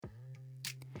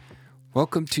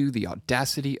Welcome to the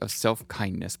Audacity of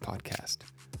Self-Kindness podcast,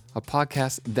 a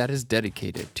podcast that is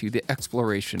dedicated to the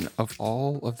exploration of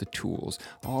all of the tools,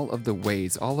 all of the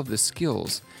ways, all of the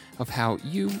skills of how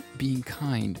you being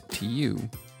kind to you,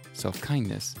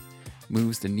 self-kindness,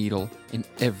 moves the needle in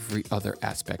every other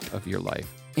aspect of your life.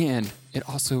 And it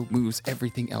also moves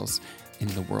everything else in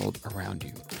the world around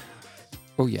you.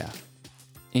 Oh yeah,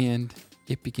 and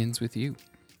it begins with you.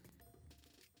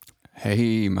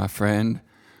 Hey, my friend.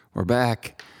 We're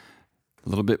back. A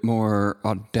little bit more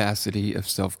audacity of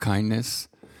self-kindness.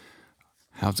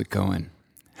 How's it going?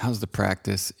 How's the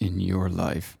practice in your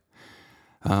life?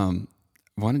 I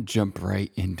want to jump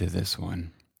right into this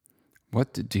one.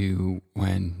 What to do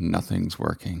when nothing's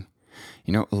working.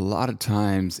 You know, a lot of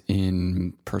times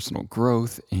in personal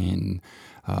growth,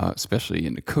 especially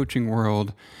in the coaching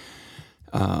world,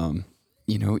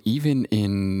 even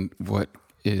in what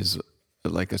is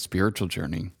like a spiritual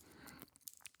journey,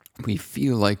 we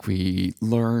feel like we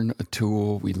learn a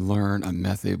tool, we learn a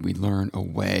method, we learn a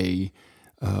way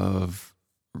of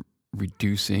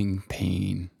reducing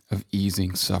pain, of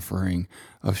easing suffering,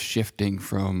 of shifting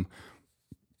from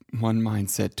one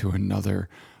mindset to another,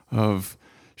 of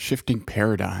shifting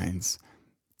paradigms.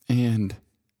 And,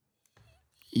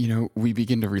 we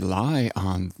begin to rely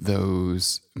on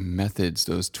those methods,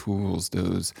 those tools,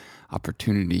 those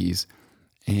opportunities,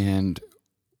 and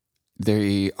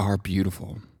they are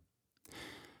beautiful.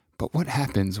 But what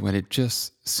happens when it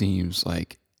just seems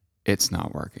like it's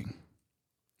not working?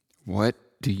 What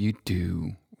do you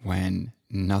do when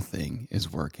nothing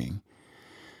is working?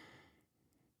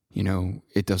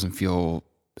 It doesn't feel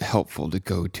helpful to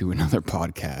go to another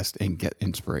podcast and get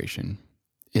inspiration.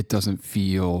 It doesn't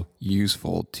feel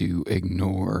useful to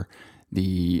ignore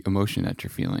the emotion that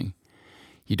you're feeling.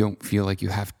 You don't feel like you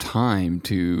have time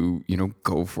to,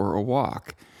 go for a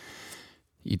walk.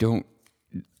 You don't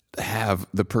have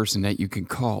the person that you can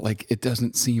call. Like, it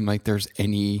doesn't seem like there's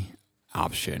any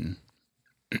option.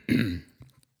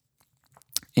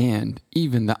 And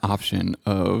even the option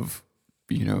of,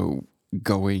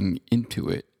 going into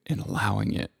it and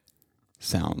allowing it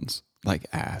sounds like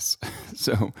ass.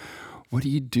 So what do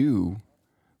you do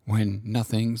when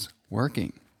nothing's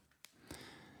working?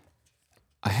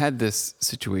 I had this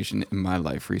situation in my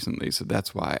life recently, so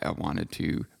that's why I wanted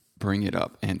to bring it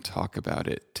up and talk about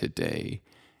it today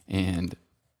and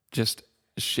just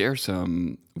share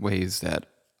some ways that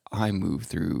I move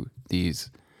through these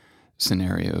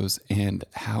scenarios and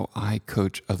how I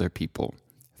coach other people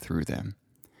through them.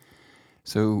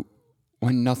 So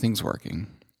when nothing's working,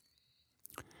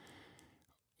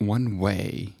 one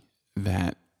way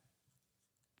that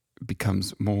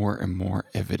becomes more and more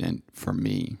evident for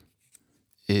me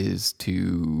is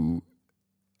to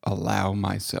allow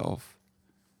myself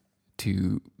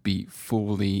to be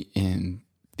fully in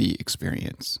the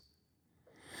experience.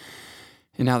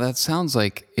 And now that sounds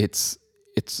like it's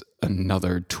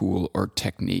another tool or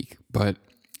technique, but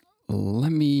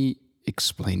let me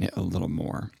explain it a little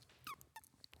more.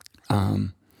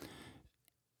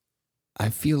 I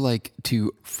feel like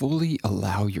to fully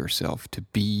allow yourself to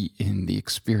be in the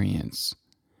experience,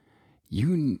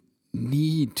 you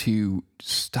need to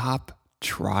stop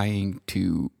trying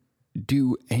to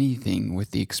do anything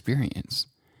with the experience.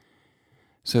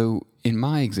 So in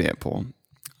my example,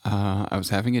 I was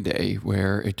having a day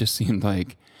where it just seemed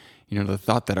like, the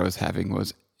thought that I was having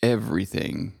was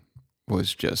everything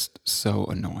was just so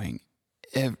annoying.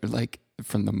 Like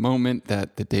from the moment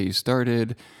that the day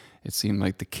started, it seemed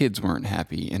like the kids weren't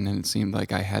happy. And then it seemed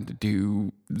like I had to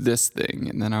do this thing.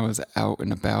 And then I was out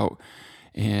and about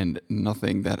and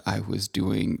nothing that I was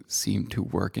doing seemed to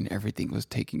work and everything was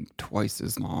taking twice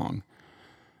as long.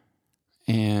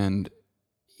 And,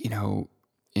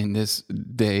 in this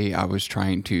day, I was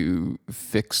trying to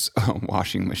fix a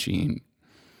washing machine.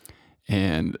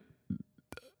 And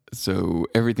so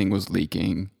everything was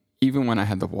leaking, even when I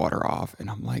had the water off. And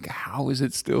I'm like, how is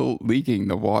it still leaking?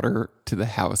 The water to the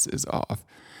house is off.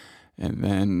 And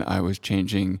then I was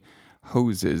changing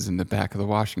hoses in the back of the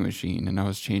washing machine. And I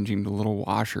was changing the little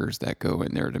washers that go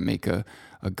in there to make a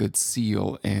good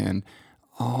seal. And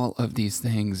all of these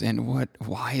things. And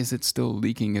why is it still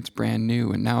leaking? It's brand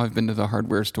new. And now I've been to the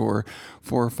hardware store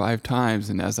 4 or 5 times.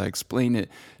 And as I explain it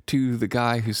to the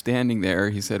guy who's standing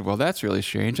there, he said, well, that's really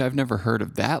strange. I've never heard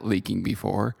of that leaking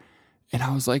before. And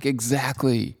I was like,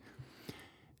 exactly.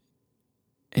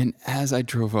 And as I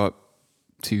drove up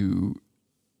to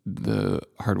the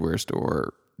hardware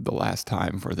store the last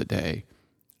time for the day,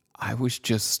 I was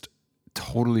just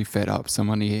totally fed up.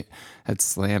 Somebody had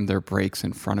slammed their brakes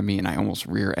in front of me and I almost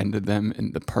rear-ended them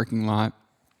in the parking lot.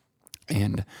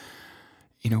 And,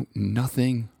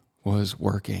 nothing was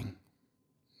working.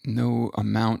 no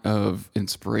amount of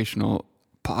inspirational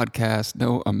podcast,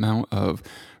 no amount of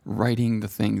writing the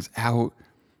things out.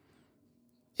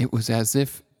 It was as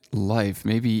if life,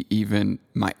 maybe even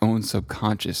my own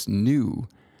subconscious, knew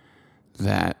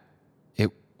that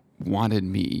it wanted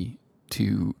me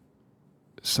to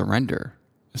surrender,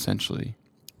 essentially,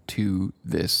 to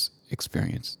this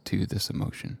experience, to this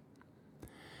emotion.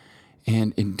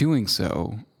 And in doing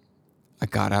so, I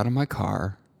got out of my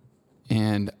car,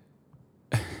 and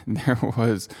there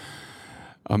was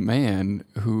a man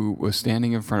who was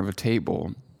standing in front of a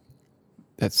table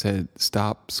that said,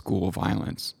 "Stop School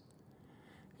Violence."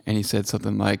 And he said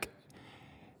something like,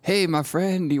 "Hey, my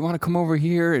friend, do you want to come over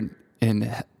here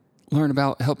and learn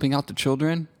about helping out the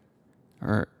children?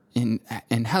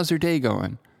 And how's your day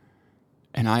going?"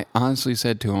 And I honestly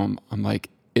said to him, I'm like,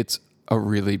 "It's a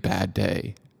really bad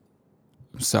day.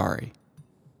 I'm sorry."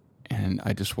 And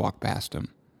I just walked past him.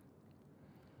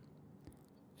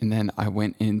 And then I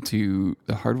went into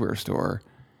the hardware store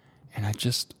and I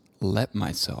just let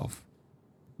myself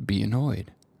be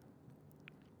annoyed.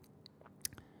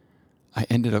 I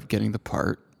ended up getting the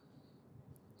part,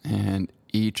 and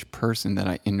each person that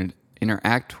I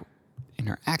interacted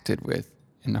with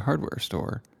in the hardware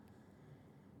store,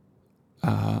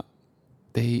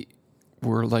 they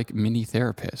were like mini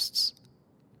therapists.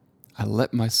 I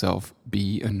let myself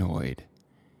be annoyed.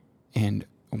 And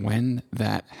when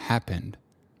that happened,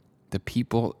 the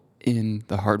people in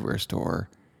the hardware store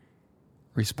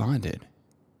responded.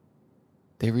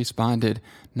 They responded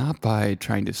not by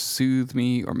trying to soothe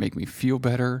me or make me feel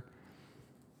better.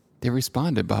 They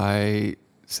responded by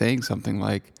saying something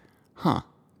like, "Huh,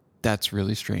 that's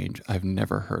really strange. I've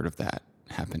never heard of that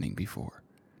happening before."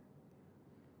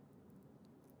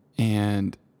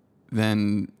 And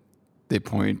then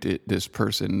this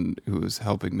person who was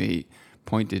helping me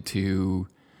pointed to,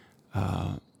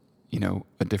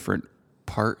 a different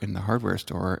part in the hardware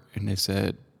store, and they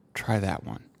said, "Try that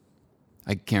one.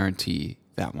 I guarantee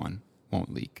that one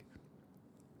won't leak."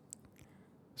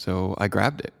 So I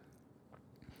grabbed it.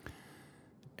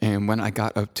 And when I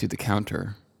got up to the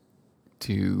counter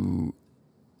to,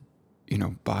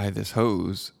 buy this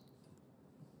hose,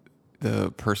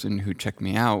 the person who checked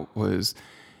me out was,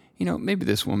 maybe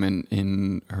this woman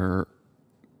in her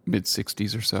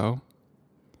mid-60s or so.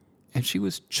 And she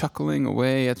was chuckling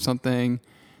away at something.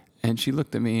 And she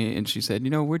looked at me and she said,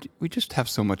 we just have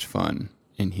so much fun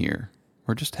in here.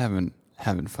 We're just having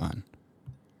fun.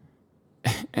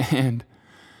 And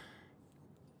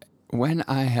when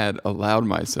I had allowed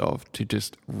myself to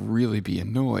just really be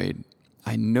annoyed,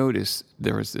 I noticed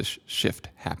there was this shift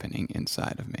happening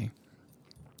inside of me.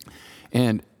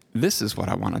 And this is what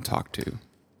I want to talk to.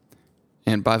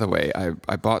 And by the way,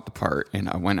 I bought the part and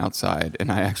I went outside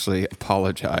and I actually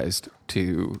apologized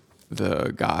to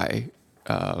the guy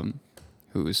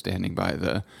who was standing by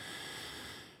the,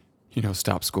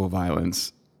 Stop School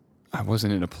Violence. I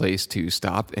wasn't in a place to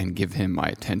stop and give him my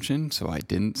attention, so I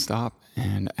didn't stop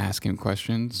and ask him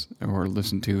questions or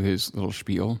listen to his little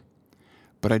spiel.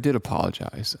 But I did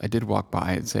apologize. I did walk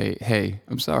by and say, "Hey,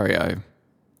 I'm sorry I,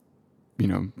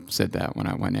 said that when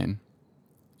I went in."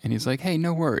 And he's like, "Hey,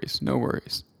 no worries, no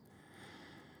worries."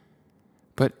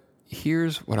 But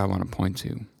here's what I want to point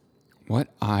to. What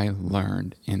I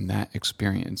learned in that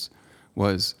experience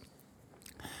was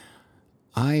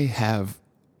I have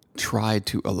tried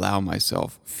to allow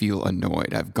myself feel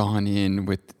annoyed. I've gone in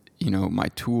with, my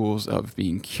tools of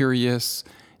being curious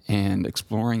and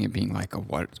exploring and being like,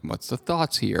 what's the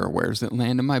thoughts here? Where does it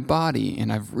land in my body?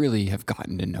 And I've really have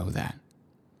gotten to know that.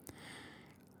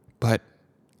 But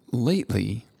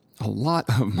lately, a lot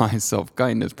of my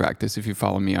self-kindness practice, if you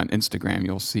follow me on Instagram,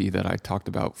 you'll see that I talked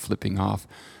about flipping off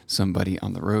somebody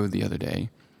on the road the other day.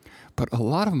 But a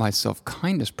lot of my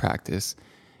self-kindness practice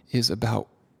is about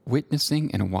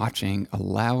witnessing and watching,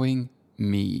 allowing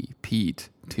me, Pete,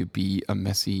 to be a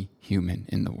messy human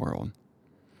in the world.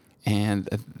 And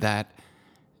that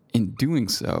in doing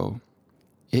so,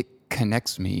 it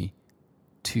connects me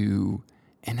to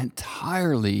an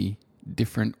entirely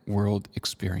different world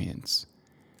experience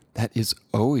that is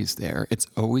always there. It's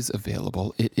always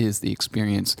available. It is the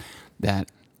experience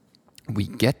that we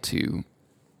get to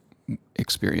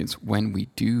experience when we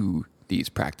do these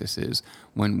practices,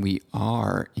 when we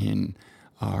are in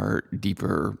our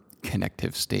deeper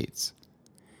connective states.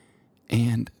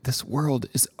 And this world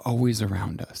is always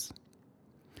around us.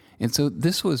 And so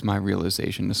this was my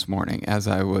realization this morning as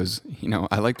I was,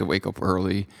 I like to wake up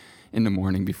early in the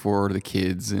morning before the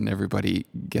kids and everybody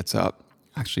gets up.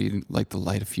 Actually, like to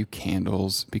light a few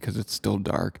candles because it's still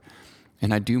dark.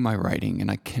 And I do my writing and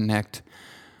I connect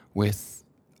with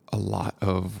a lot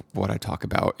of what I talk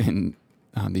about in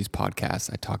these podcasts.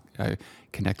 I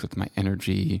connect with my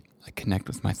energy. I connect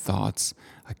with my thoughts.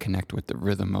 I connect with the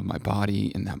rhythm of my body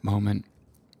in that moment.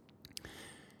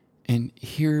 And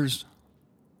here's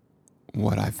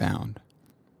what I found.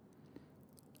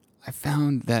 I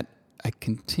found that I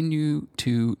continue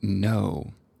to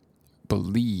know,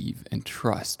 believe, and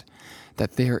trust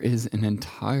that there is an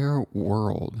entire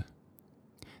world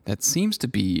that seems to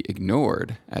be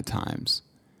ignored at times.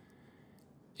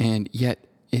 And yet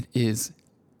it is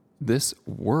this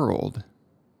world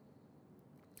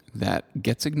that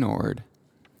gets ignored.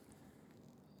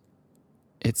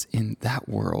 It's in that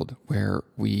world where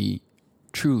we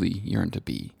truly yearn to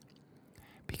be,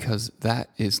 because that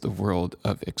is the world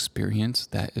of experience.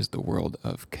 That is the world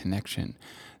of connection.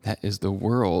 That is the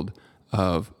world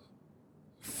of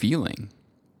feeling.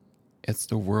 It's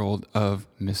the world of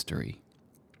mystery.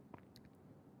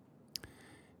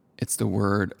 It's the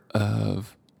word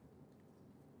of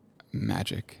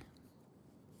magic,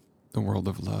 the world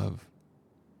of love,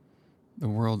 the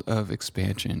world of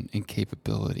expansion and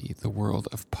capability, the world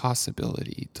of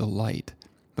possibility, delight,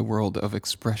 the world of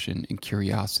expression and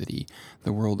curiosity,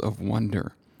 the world of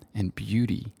wonder and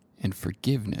beauty and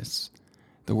forgiveness,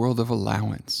 the world of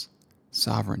allowance,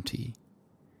 sovereignty,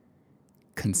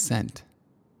 consent,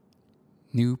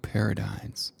 new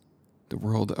paradigms, the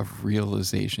world of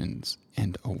realizations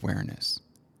and awareness.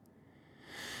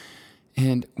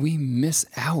 And we miss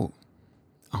out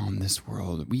on this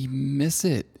world. We miss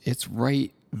it. It's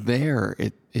right there.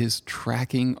 It is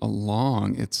tracking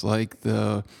along. It's like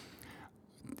the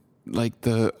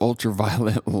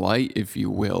ultraviolet light, if you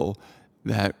will,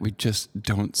 that we just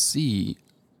don't see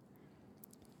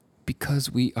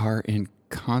because we are in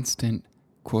constant,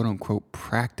 quote unquote,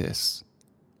 practice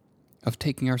of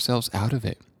taking ourselves out of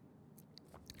it.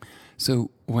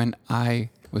 So when I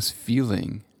was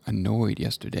feeling annoyed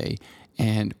yesterday,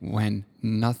 and when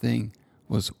nothing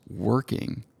was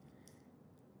working,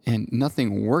 and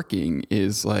nothing working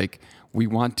is like we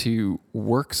want to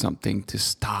work something to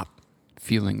stop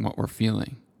feeling what we're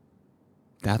feeling.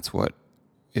 That's what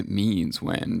it means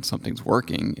when something's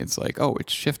working. It's like, oh,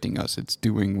 it's shifting us. It's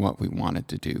doing what we want it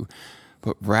to do.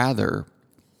 But rather,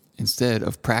 instead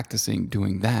of practicing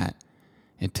doing that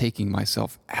and taking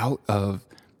myself out of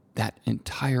that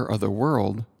entire other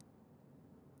world,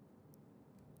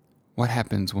 what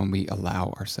happens when we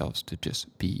allow ourselves to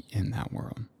just be in that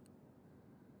world?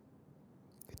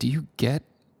 Do you get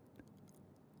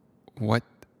what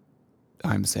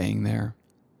I'm saying there?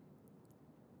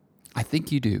 I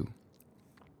think you do.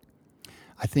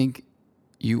 I think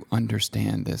you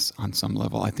understand this on some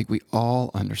level. I think we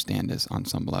all understand this on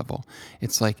some level.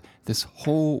 It's like this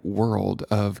whole world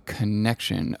of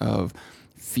connection, of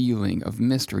feeling, of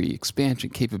mystery, expansion,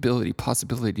 capability,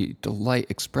 possibility, delight,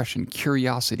 expression,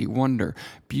 curiosity, wonder,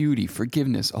 beauty,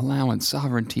 forgiveness, allowance,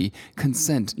 sovereignty,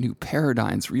 consent, new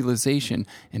paradigms, realization,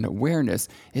 and awareness.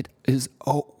 It is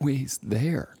always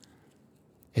there.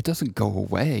 It doesn't go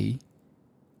away.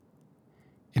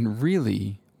 And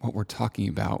really, what we're talking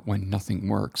about when nothing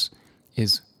works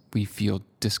is we feel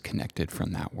disconnected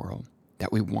from that world,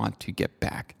 that we want to get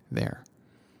back there.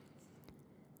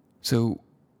 So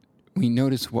we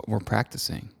notice what we're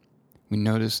practicing. We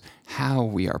notice how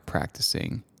we are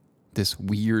practicing this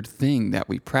weird thing that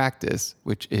we practice,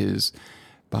 which is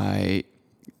by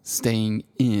staying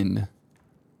in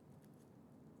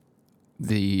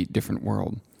the different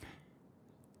world.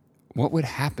 What would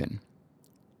happen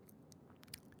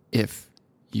if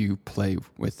you play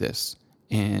with this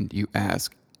and you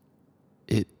ask,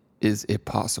 is it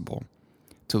possible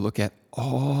to look at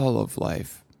all of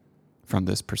life from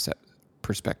this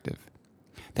perspective?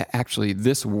 That actually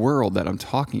this world that I'm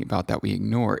talking about that we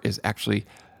ignore is actually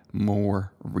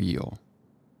more real.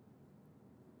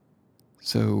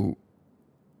 So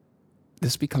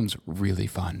this becomes really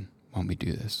fun when we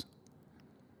do this.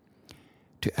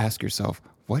 To ask yourself,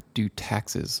 what do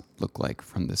taxes look like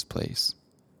from this place?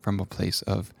 From a place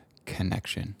of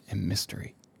connection and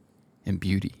mystery and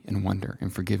beauty and wonder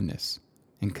and forgiveness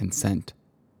and consent.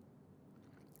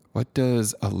 What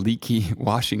does a leaky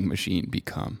washing machine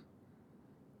become?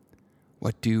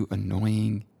 What do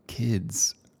annoying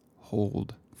kids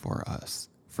hold for us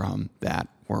from that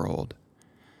world?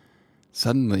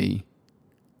 Suddenly,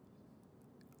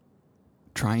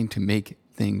 trying to make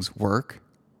things work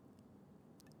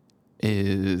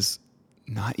is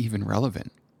not even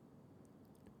relevant.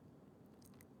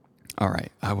 All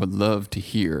right, I would love to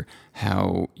hear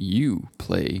how you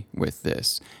play with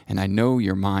this. And I know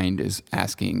your mind is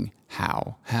asking,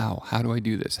 how do I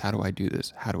do this? How do I do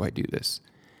this? How do I do this?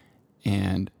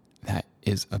 And that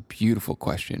is a beautiful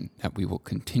question that we will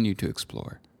continue to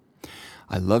explore.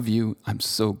 I love you. I'm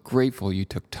so grateful you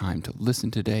took time to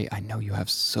listen today. I know you have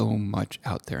so much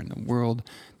out there in the world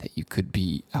that you could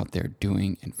be out there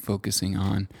doing and focusing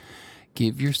on.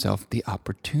 Give yourself the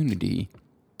opportunity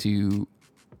to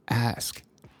ask,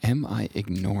 am I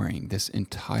ignoring this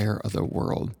entire other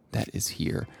world that is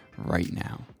here right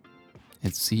now?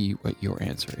 And see what your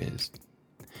answer is.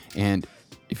 And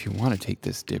if you want to take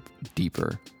this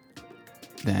deeper,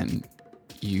 then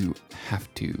you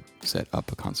have to set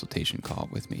up a consultation call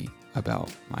with me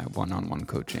about my one-on-one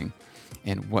coaching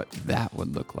and what that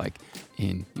would look like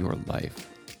in your life.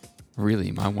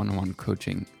 Really, my one-on-one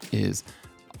coaching is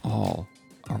all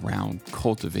around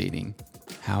cultivating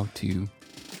how to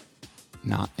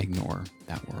not ignore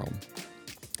that world.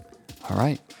 All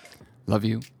right. Love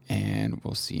you, and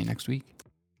we'll see you next week.